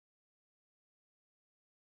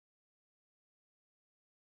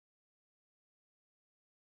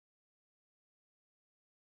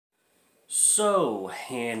So,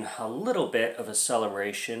 in a little bit of a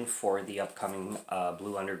celebration for the upcoming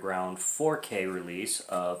Blue Underground 4K release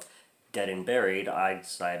of Dead and Buried, I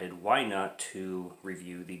decided why not to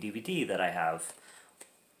review the DVD that I have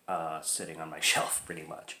sitting on my shelf pretty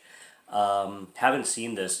much. Haven't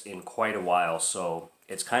seen this in quite a while, so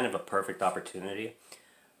it's kind of a perfect opportunity.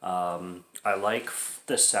 I like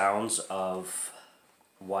the sounds of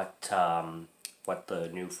what the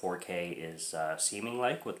new 4K is seeming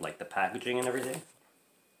like with like the packaging and everything.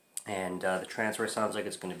 And the transfer sounds like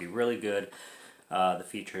it's going to be really good. The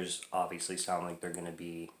features obviously sound like they're going to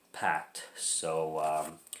be packed.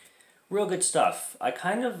 So real good stuff. I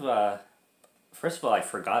kind of, first of all, I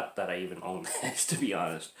forgot that I even owned this, to be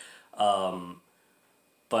honest.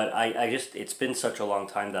 But I just, it's been such a long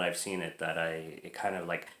time that I've seen it that it kind of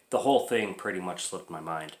like, the whole thing pretty much slipped my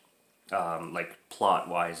mind. Like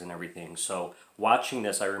plot-wise and everything. So watching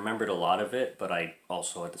this, I remembered a lot of it, but I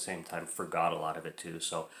also at the same time forgot a lot of it too.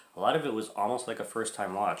 So a lot of it was almost like a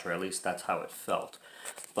first-time watch, or at least that's how it felt.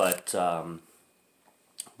 But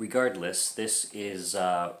regardless, this is,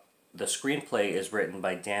 the screenplay is written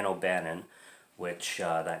by Dan O'Bannon, which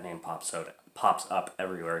that name pops up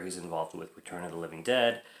everywhere. He's involved with Return of the Living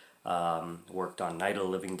Dead, worked on Night of the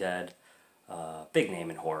Living Dead, big name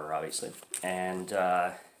in horror, obviously. And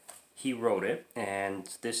he wrote it, and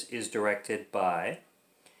this is directed by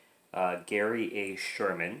Gary A.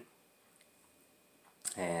 Sherman.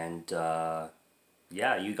 And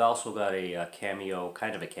yeah, you also got a cameo,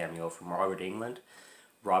 kind of a cameo from Robert England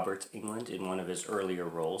in one of his earlier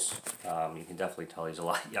roles. You can definitely tell he's a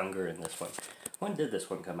lot younger in this one. When did this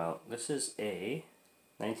one come out? This is a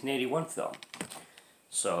 1981 film.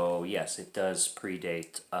 So yes, it does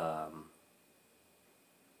predate A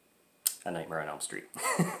Nightmare on Elm Street.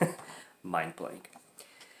 Mind blank.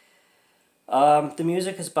 The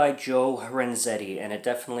music is by Joe Renzetti, and it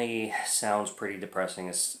definitely sounds pretty depressing,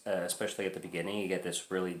 especially at the beginning. You get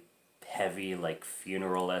this really heavy, like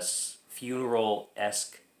funeral-esque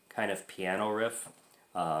kind of piano riff.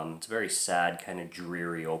 It's a very sad, kind of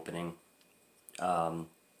dreary opening.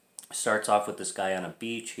 Starts off with this guy on a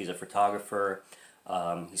beach. He's a photographer.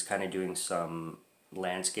 He's kind of doing some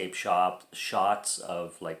landscape shots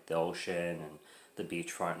of like the ocean and the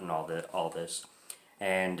beachfront and all this.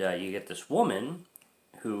 And you get this woman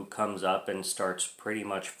who comes up and starts pretty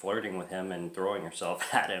much flirting with him and throwing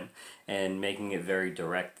herself at him and making it very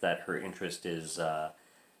direct that her interest is,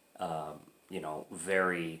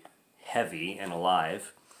 very heavy and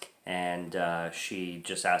alive. And she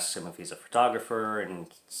just asks him if he's a photographer and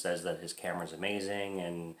says that his camera's amazing,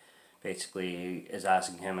 and basically is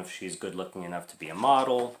asking him if she's good looking enough to be a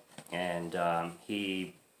model. And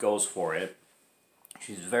he goes for it.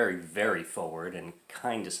 She's very, very forward and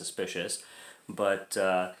kind of suspicious, but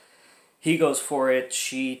he goes for it.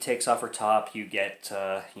 She takes off her top. You get,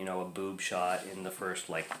 a boob shot in the first,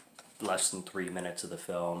 like, less than 3 minutes of the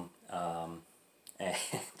film. And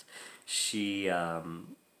she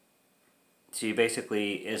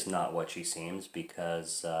basically is not what she seems,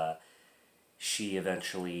 because she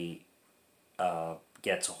eventually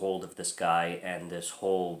gets a hold of this guy, and this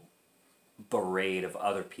whole parade of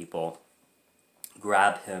other people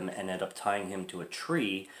grab him and end up tying him to a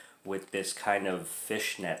tree with this kind of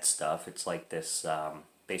fishnet stuff. It's like this,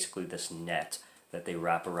 basically this net that they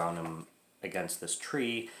wrap around him against this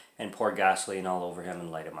tree and pour gasoline all over him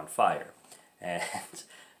and light him on fire and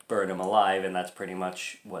burn him alive. And that's pretty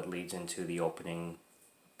much what leads into the opening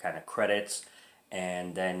kind of credits.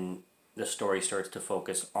 And then the story starts to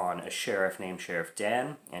focus on a sheriff named Sheriff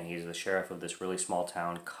Dan, and he's the sheriff of this really small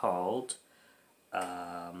town called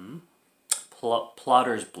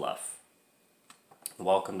Plotter's Bluff.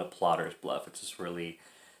 Welcome to Plotter's Bluff. It's this really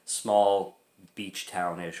small beach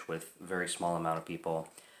town-ish with very small amount of people.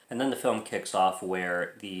 And then the film kicks off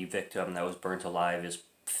where the victim that was burnt alive is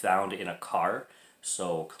found in a car.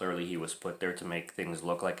 So clearly he was put there to make things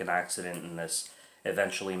look like an accident, and this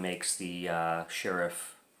eventually makes the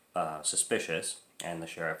sheriff suspicious, and the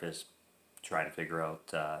sheriff is trying to figure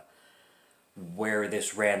out where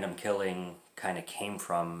this random killing kind of came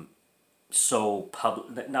from, so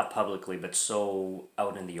not publicly, but so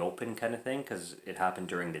out in the open kind of thing, because it happened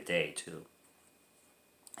during the day too.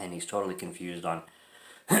 And he's totally confused on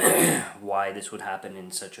why this would happen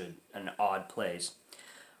in such an odd place.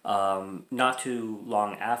 Not too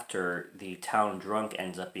long after, the town drunk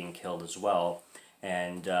ends up being killed as well,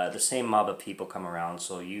 and the same mob of people come around,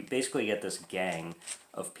 so you basically get this gang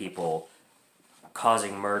of people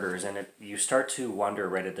causing murders, and you start to wonder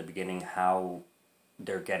right at the beginning how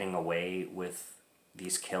they're getting away with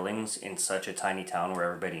these killings in such a tiny town where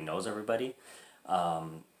everybody knows everybody.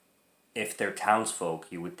 if they're townsfolk,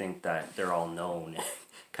 you would think that they're all known,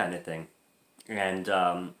 kind of thing. And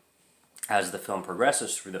as the film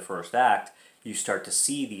progresses through the first act, you start to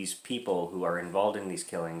see these people who are involved in these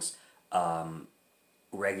killings,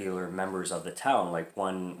 regular members of the town. Like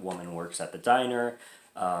one woman works at the diner,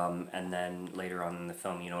 and then later on in the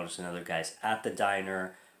film, you notice another guy's at the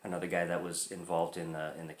diner, another guy that was involved in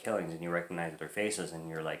the killings, and you recognize their faces, and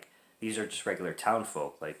you're like, these are just regular town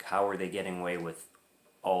folk. Like, how are they getting away with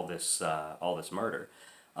all this murder?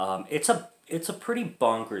 It's a pretty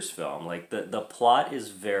bonkers film. Like the plot is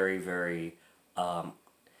very very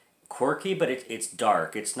quirky, but it's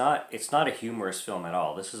dark. It's not a humorous film at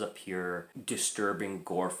all. This is a pure disturbing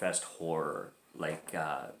gore fest horror, like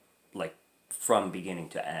from beginning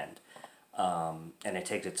to end, and it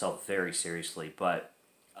takes itself very seriously. But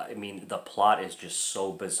I mean, the plot is just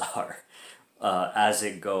so bizarre as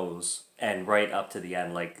it goes, and right up to the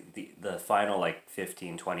end, like the final like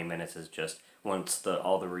 15-20 minutes is just once the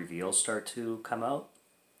all the reveals start to come out.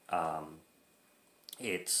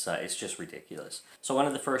 It's just ridiculous. So one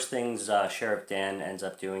of the first things Sheriff Dan ends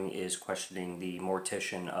up doing is questioning the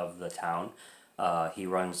mortician of the town. He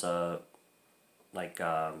runs a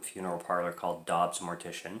funeral parlor called Dobbs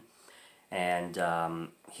Mortician, and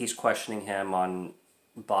he's questioning him on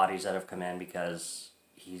bodies that have come in because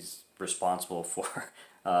he's responsible for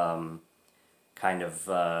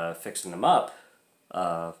fixing them up,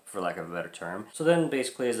 for lack of a better term. So then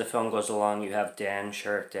basically as the film goes along, you have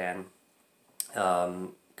Sheriff Dan,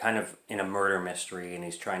 kind of in a murder mystery, and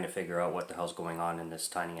he's trying to figure out what the hell's going on in this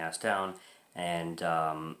tiny ass town. And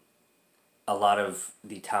a lot of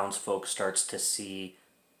the townsfolk starts to see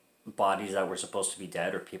bodies that were supposed to be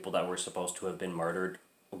dead, or people that were supposed to have been murdered,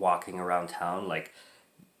 walking around town. Like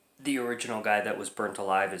the original guy that was burnt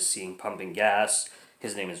alive is seen pumping gas.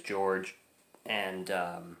 His name is George, and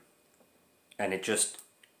it just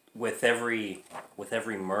with every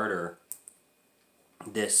murder,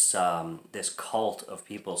 this cult of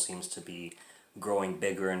people seems to be growing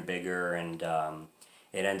bigger and bigger, and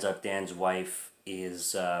it ends up Dan's wife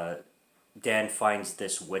is Dan finds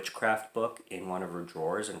this witchcraft book in one of her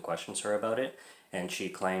drawers and questions her about it, and she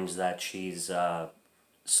claims that she's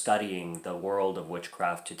studying the world of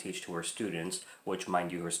witchcraft to teach to her students, which,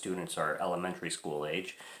 mind you, her students are elementary school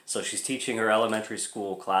age. So she's teaching her elementary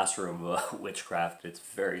school classroom witchcraft. It's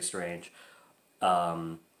very strange.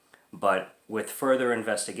 But with further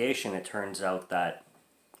investigation, it turns out that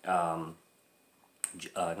not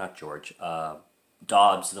George,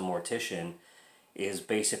 Dobbs, the mortician, is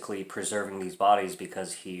basically preserving these bodies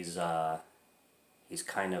because he's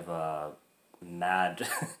kind of a mad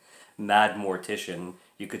mad mortician.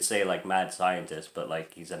 You could say like mad scientist, but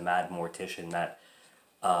like he's a mad mortician that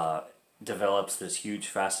develops this huge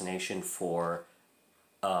fascination for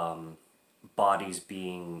bodies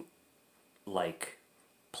being like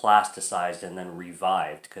plasticized and then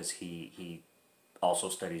revived, because he also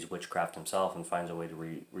studies witchcraft himself and finds a way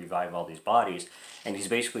to revive all these bodies, and he's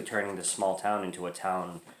basically turning this small town into a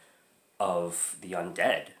town of the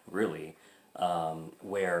undead, really,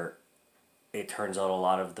 where it turns out a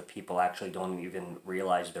lot of the people actually don't even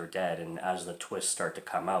realize they're dead, and as the twists start to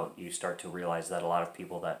come out, you start to realize that a lot of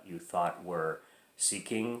people that you thought were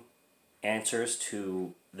seeking answers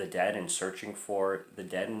to the dead and searching for the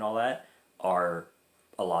dead and all that are,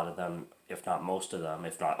 a lot of them, if not most of them,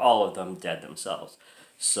 if not all of them, dead themselves.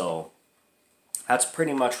 So that's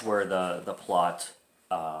pretty much where the plot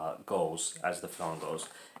goes as the film goes,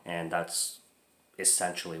 and that's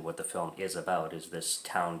essentially what the film is about, is this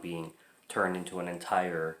town being turned into an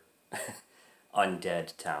entire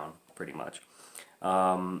undead town, pretty much.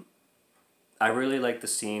 I really like the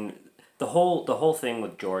scene. The whole thing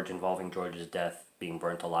with George, involving George's death, being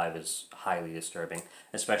burnt alive, is highly disturbing,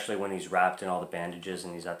 especially when he's wrapped in all the bandages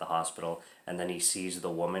and he's at the hospital, and then he sees the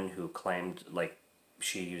woman who claimed, like,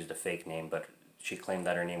 she used a fake name, but she claimed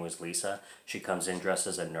that her name was Lisa. She comes in dressed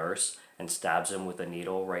as a nurse and stabs him with a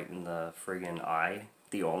needle right in the friggin' eye.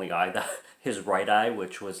 The only eye, that his right eye,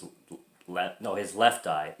 which was his left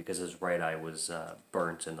eye, because his right eye was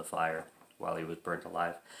burnt in the fire while he was burnt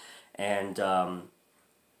alive. And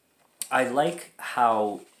I like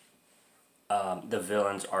how the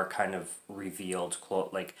villains are kind of revealed,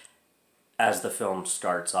 like, as the film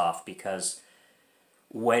starts off, because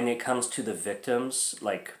when it comes to the victims,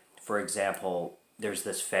 like, for example, there's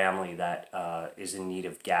this family that is in need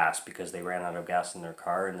of gas because they ran out of gas in their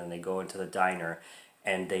car, and then they go into the diner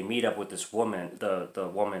and they meet up with this woman,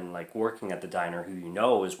 the woman like working at the diner, who you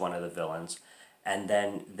know is one of the villains, and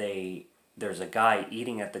then there's a guy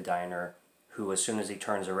eating at the diner who, as soon as he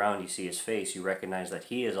turns around, you see his face, you recognize that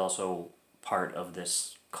he is also part of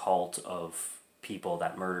this cult of people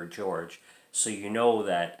that murdered George. So you know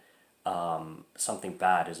that something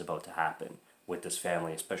bad is about to happen with this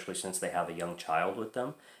family, especially since they have a young child with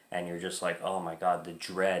them. And you're just like, oh my God, the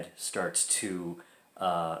dread starts to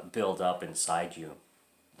build up inside you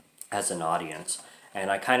as an audience. And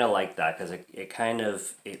I kind of like that because it kind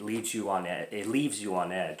of it leaves you on it leaves you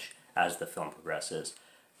on edge as the film progresses.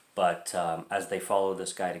 But as they follow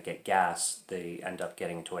this guy to get gas, they end up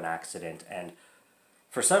getting into an accident, and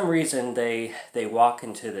for some reason they walk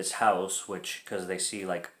into this house, which because they see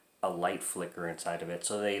like a light flicker inside of it,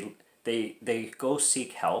 so they go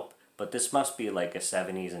seek help. But this must be like a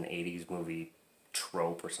 70s and 80s movie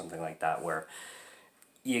trope or something like that, where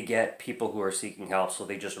you get people who are seeking help, so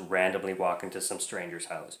they just randomly walk into some stranger's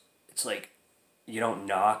house. It's like you don't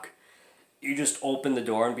knock, you just open the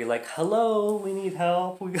door and be like, "Hello, we need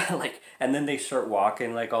help." We got like, and then they start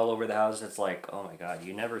walking like all over the house. It's like, oh my God,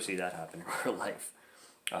 you never see that happen in real life,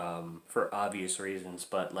 for obvious reasons.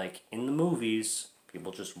 But like in the movies,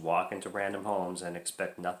 people just walk into random homes and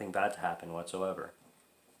expect nothing bad to happen whatsoever.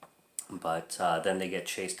 But then they get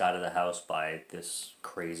chased out of the house by this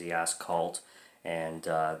crazy ass cult, and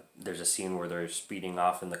there's a scene where they're speeding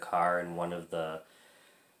off in the car, and one of the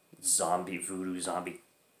voodoo zombie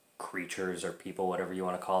creatures or people, whatever you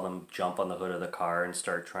want to call them, jump on the hood of the car and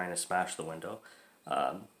start trying to smash the window.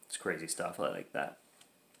 It's crazy stuff. I like that.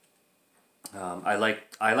 I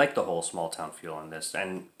like the whole small town feel on this,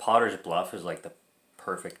 and Potter's Bluff is like the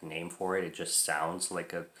perfect name for it. It just sounds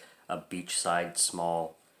like a beachside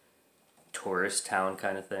small tourist town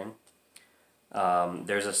kind of thing.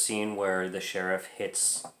 There's a scene where the sheriff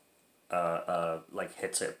hits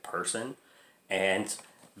hits a person, and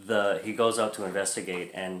he goes out to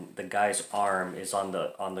investigate, and the guy's arm is on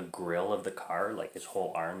the grill of the car, like his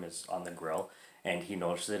whole arm is on the grill, and he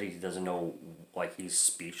notices it. He doesn't know, like he's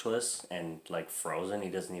speechless and like frozen. He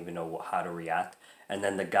doesn't even know how to react. And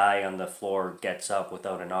then the guy on the floor gets up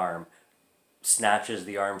without an arm, snatches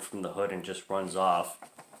the arm from the hood, and just runs off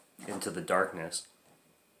into the darkness.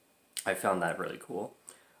 I found that really cool.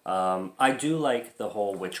 I do like the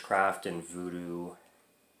whole witchcraft and voodoo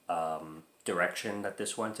direction that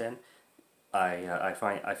this went in. I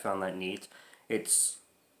found that neat. It's,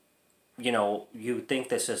 you think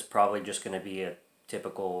this is probably just going to be a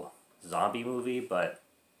typical zombie movie, but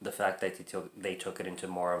the fact that they took it into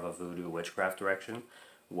more of a voodoo witchcraft direction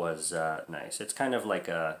was nice. It's kind of like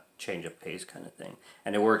a change of pace kind of thing,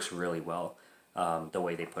 and it works really well. The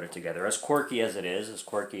way they put it together, as quirky as it is, as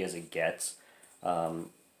quirky as it gets,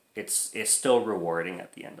 it's still rewarding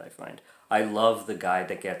at the end. I find I love the guy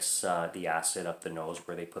that gets the acid up the nose,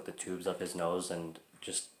 where they put the tubes up his nose and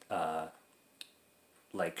just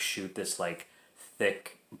like shoot this like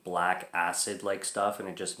thick black acid like stuff, and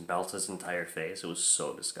it just melts his entire face. It was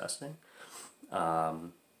so disgusting.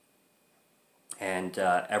 And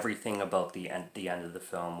everything about the end of the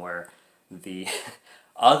film, where the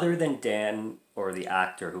other than Dan, or the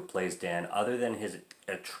actor who plays Dan, other than his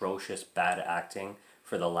atrocious bad acting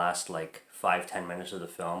for the last like 5-10 minutes of the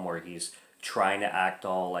film, where he's trying to act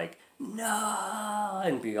all like no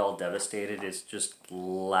and be all devastated, it's just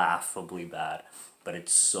laughably bad, but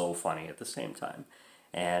it's so funny at the same time.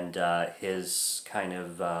 And his kind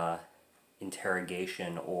of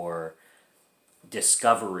interrogation or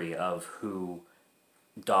discovery of who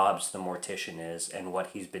Dobbs the mortician is and what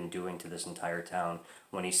he's been doing to this entire town,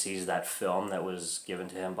 when he sees that film that was given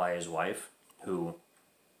to him by his wife, who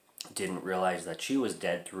didn't realize that she was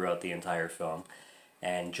dead throughout the entire film.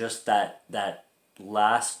 And just that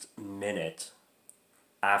last minute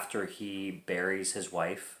after he buries his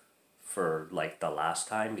wife for like the last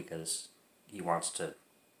time, because he wants to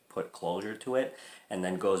put closure to it, and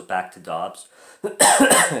then goes back to Dobbs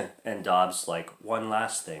and Dobbs like, one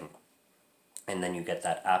last thing, and then you get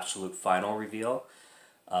that absolute final reveal.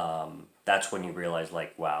 That's when you realize,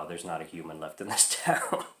 like, wow, there's not a human left in this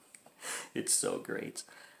town. It's so great.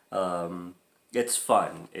 It's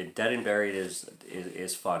fun. Dead and Buried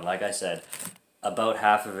is fun. Like I said, about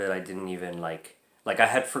half of it I didn't even like I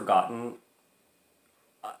had forgotten.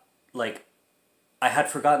 I had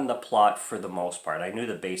forgotten the plot for the most part. I knew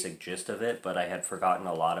the basic gist of it, but I had forgotten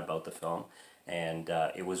a lot about the film. And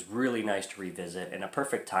it was really nice to revisit, and a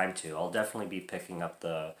perfect time to. I'll definitely be picking up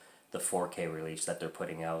the 4K release that they're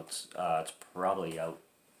putting out. It's probably out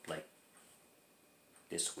like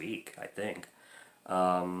this week, I think.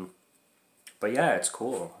 But yeah, it's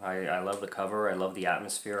cool. I love the cover. I love the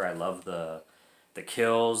atmosphere. I love the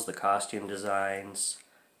kills, the costume designs.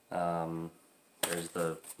 There's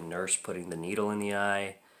the nurse putting the needle in the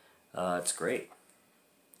eye. It's great.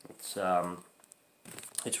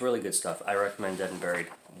 It's really good stuff. I recommend Dead and Buried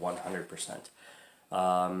 100%.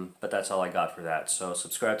 But that's all I got for that. So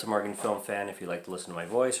subscribe to Morgan Film Fan if you like to listen to my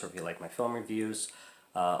voice or if you like my film reviews.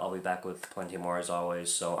 I'll be back with plenty more as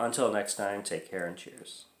always. So until next time, take care and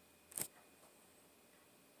cheers.